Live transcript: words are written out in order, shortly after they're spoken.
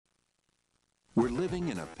We're living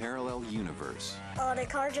in a parallel universe. Oh, the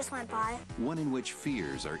car just went by. One in which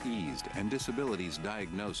fears are eased and disabilities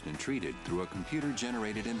diagnosed and treated through a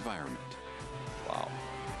computer-generated environment. Wow.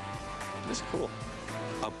 This is cool.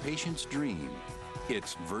 A patient's dream.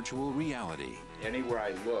 It's virtual reality. Anywhere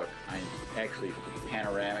I look, I'm actually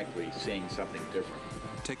panoramically seeing something different.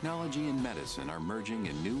 Technology and medicine are merging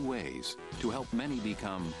in new ways to help many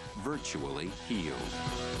become virtually healed.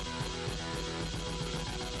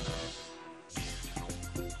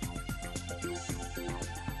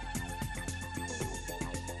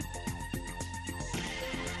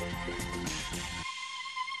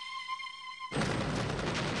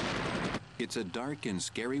 It's a dark and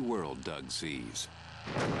scary world Doug sees.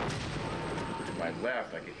 To my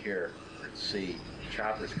left, I could hear or see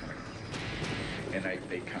choppers coming. And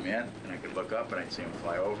they'd come in, and I could look up, and I'd see them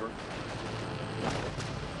fly over.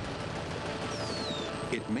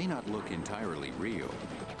 It may not look entirely real,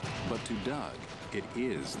 but to Doug, it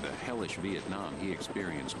is the hellish Vietnam he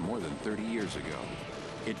experienced more than 30 years ago.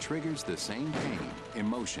 It triggers the same pain,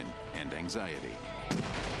 emotion, and anxiety.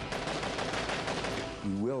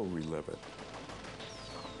 You will relive it.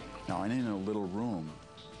 Now, I'm in a little room,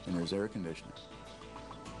 and there's air conditioning,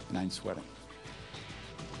 and I'm sweating.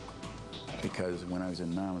 Because when I was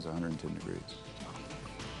in Nam, it was 110 degrees.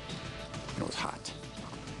 It was hot.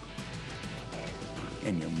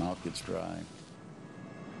 And your mouth gets dry.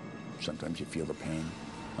 Sometimes you feel the pain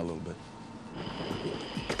a little bit.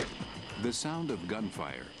 The sound of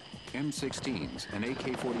gunfire, M16s and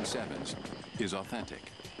AK-47s, is authentic.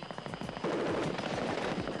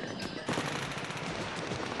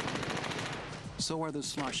 So are the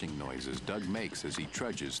sloshing noises Doug makes as he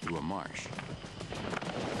trudges through a marsh.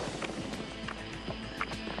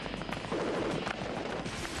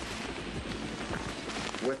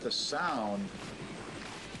 With the sound,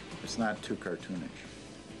 it's not too cartoonish.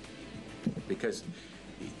 Because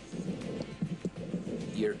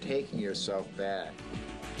you're taking yourself back.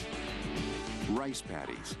 Rice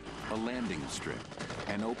paddies, a landing strip,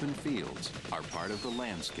 and open fields are part of the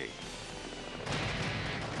landscape.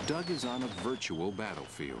 Doug is on a virtual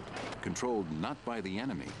battlefield, controlled not by the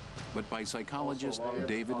enemy, but by psychologist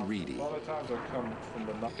David Reedy. A lot of times I come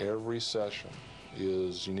from the... Every session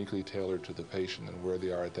is uniquely tailored to the patient and where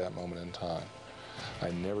they are at that moment in time. I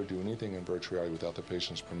never do anything in virtual reality without the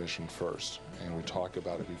patient's permission first, and we talk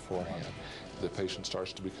about it beforehand. If the patient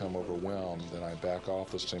starts to become overwhelmed, then I back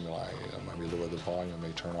off the stimuli. I may lower the volume, I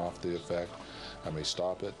may turn off the effect, I may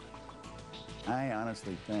stop it. I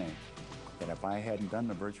honestly think that if I hadn't done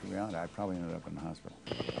the virtual reality, I'd probably ended up in the hospital.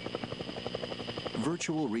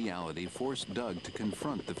 Virtual reality forced Doug to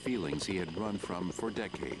confront the feelings he had run from for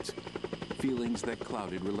decades. Feelings that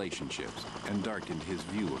clouded relationships and darkened his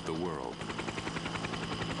view of the world.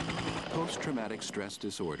 Post-traumatic stress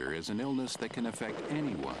disorder is an illness that can affect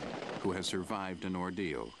anyone who has survived an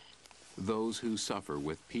ordeal. Those who suffer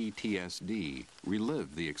with PTSD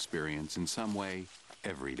relive the experience in some way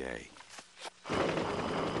every day.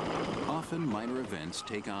 Often minor events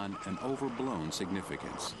take on an overblown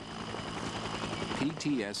significance.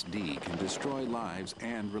 PTSD can destroy lives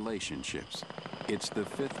and relationships. It's the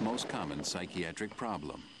fifth most common psychiatric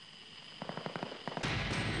problem.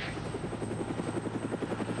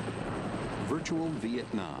 Virtual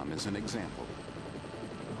Vietnam is an example.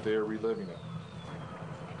 They're reliving it.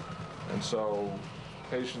 And so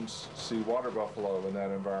patients see water buffalo in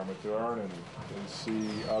that environment. There aren't any. They see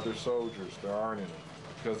other soldiers. There aren't any.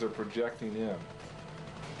 Because they're projecting in.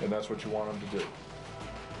 And that's what you want them to do.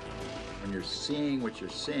 When you're seeing what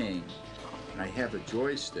you're seeing, and I have a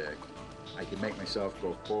joystick, I can make myself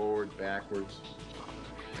go forward, backwards.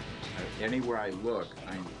 Anywhere I look,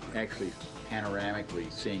 I'm actually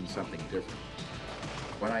panoramically seeing something different.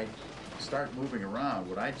 When I start moving around,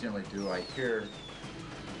 what I generally do, I hear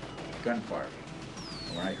gunfire.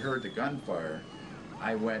 And when I heard the gunfire,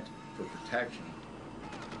 I went for protection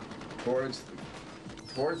towards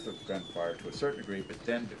the gunfire to a certain degree, but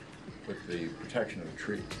then with the protection of the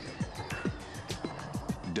tree.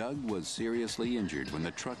 Doug was seriously injured when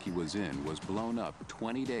the truck he was in was blown up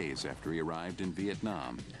 20 days after he arrived in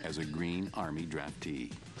Vietnam as a Green Army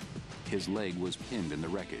draftee. His leg was pinned in the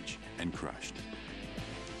wreckage and crushed.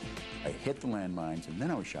 I hit the landmines, and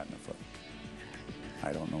then I was shot in the foot.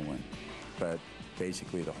 I don't know when, but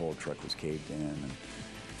basically the whole truck was caved in, and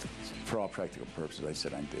for all practical purposes, I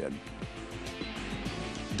said I'm dead.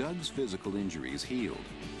 Doug's physical injuries healed,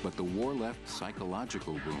 but the war left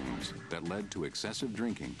psychological wounds that led to excessive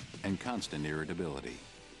drinking and constant irritability.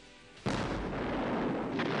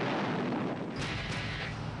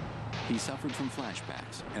 He suffered from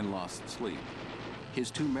flashbacks and lost sleep. His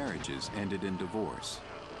 2 marriages ended in divorce.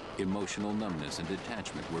 Emotional numbness and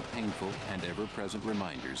detachment were painful and ever-present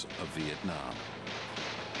reminders of Vietnam.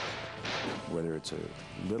 Whether it's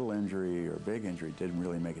a little injury or a big injury didn't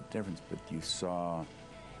really make a difference, but you saw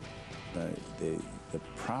the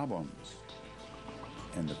problems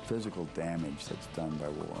and the physical damage that's done by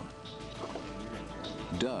war.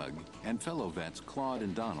 Doug and fellow vets Claude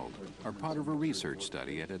and Donald are part of a research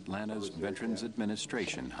study at Atlanta's Veterans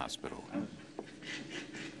Administration Hospital.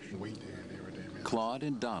 Claude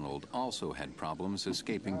and Donald also had problems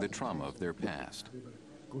escaping the trauma of their past.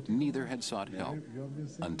 Neither had sought help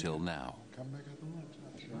until now.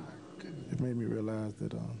 It made me realize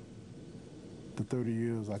that the 30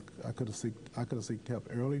 years I could have sought help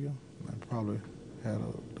earlier. I probably had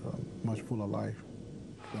a much fuller life.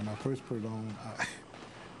 When I first put it on,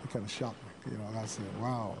 it kind of shocked me. You know, I said,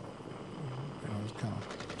 "Wow!" You know, it's kind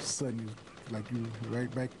of sudden, like you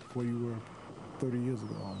right back where you were 30 years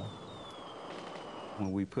ago almost.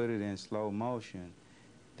 When we put it in slow motion,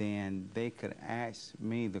 then they could ask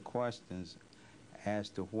me the questions as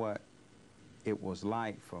to what it was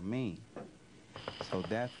like for me. So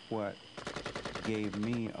that's what gave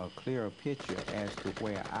me a clearer picture as to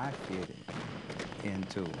where I fitted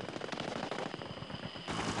into it.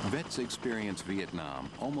 Vets experience Vietnam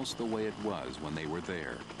almost the way it was when they were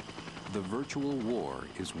there. The virtual war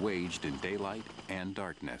is waged in daylight and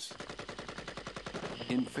darkness,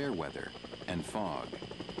 in fair weather and fog.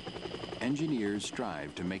 Engineers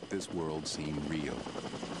strive to make this world seem real.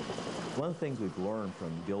 One of the things we've learned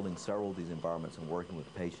from building several of these environments and working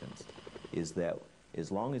with patients is that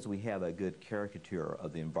as long as we have a good caricature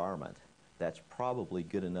of the environment, that's probably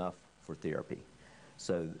good enough for therapy.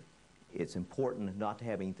 So it's important not to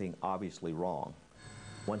have anything obviously wrong.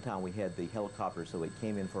 One time we had the helicopter, so it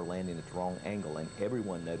came in for a landing at the wrong angle, and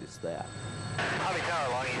everyone noticed that. Hobby Tower,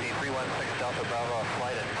 long easy, 316 Delta Bravo,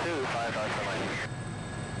 flight at 25 knots per landing.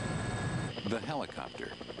 The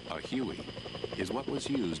helicopter, a Huey, is what was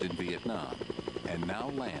used in Vietnam and now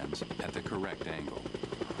lands at the correct angle.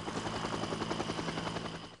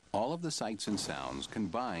 All of the sights and sounds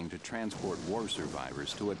combine to transport war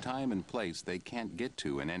survivors to a time and place they can't get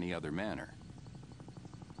to in any other manner.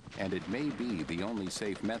 And it may be the only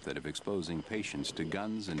safe method of exposing patients to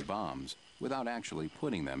guns and bombs without actually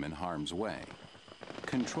putting them in harm's way.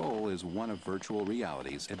 Control is one of virtual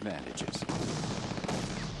reality's advantages.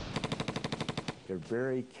 They're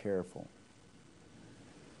very careful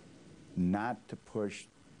not to push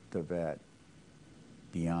the vet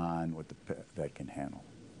beyond what the vet can handle.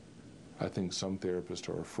 I think some therapists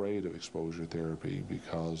are afraid of exposure therapy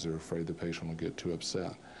because they're afraid the patient will get too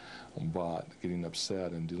upset. But getting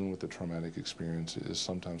upset and dealing with the traumatic experience is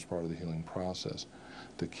sometimes part of the healing process.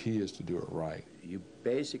 The key is to do it right. You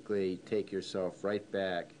basically take yourself right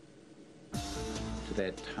back to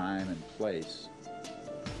that time and place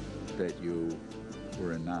that you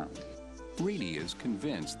were in now. Reedy is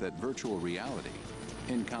convinced that virtual reality,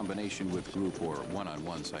 in combination with group or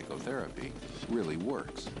one-on-one psychotherapy, really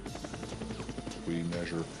works. We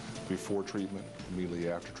measure before treatment, immediately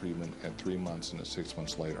after treatment, at 3 months and at 6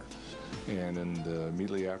 months later. And in the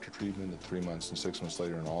immediately after treatment, at 3 months and 6 months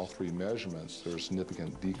later, in all three measurements, there are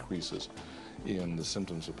significant decreases in the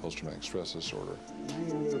symptoms of post-traumatic stress disorder.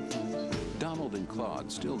 Donald and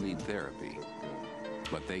Claude still need therapy,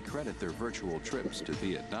 but they credit their virtual trips to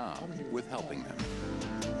Vietnam with helping them.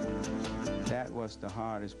 That was the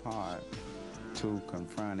hardest part, to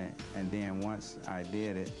confront it. And then once I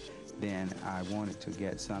did it, then I wanted to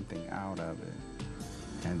get something out of it.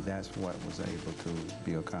 And that's what was able to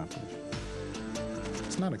be accomplished.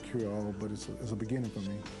 It's not a cure-all, but it's a beginning for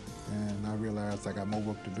me. And I realized I got more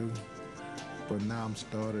work to do. But now I'm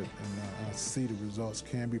started, and I see the results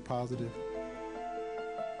can be positive.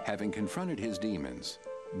 Having confronted his demons,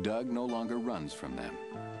 Doug no longer runs from them.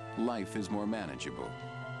 Life is more manageable.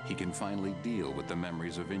 He can finally deal with the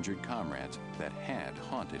memories of injured comrades that had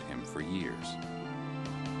haunted him for years.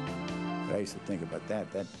 But I used to think about that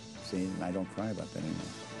scene, and I don't cry about that anymore.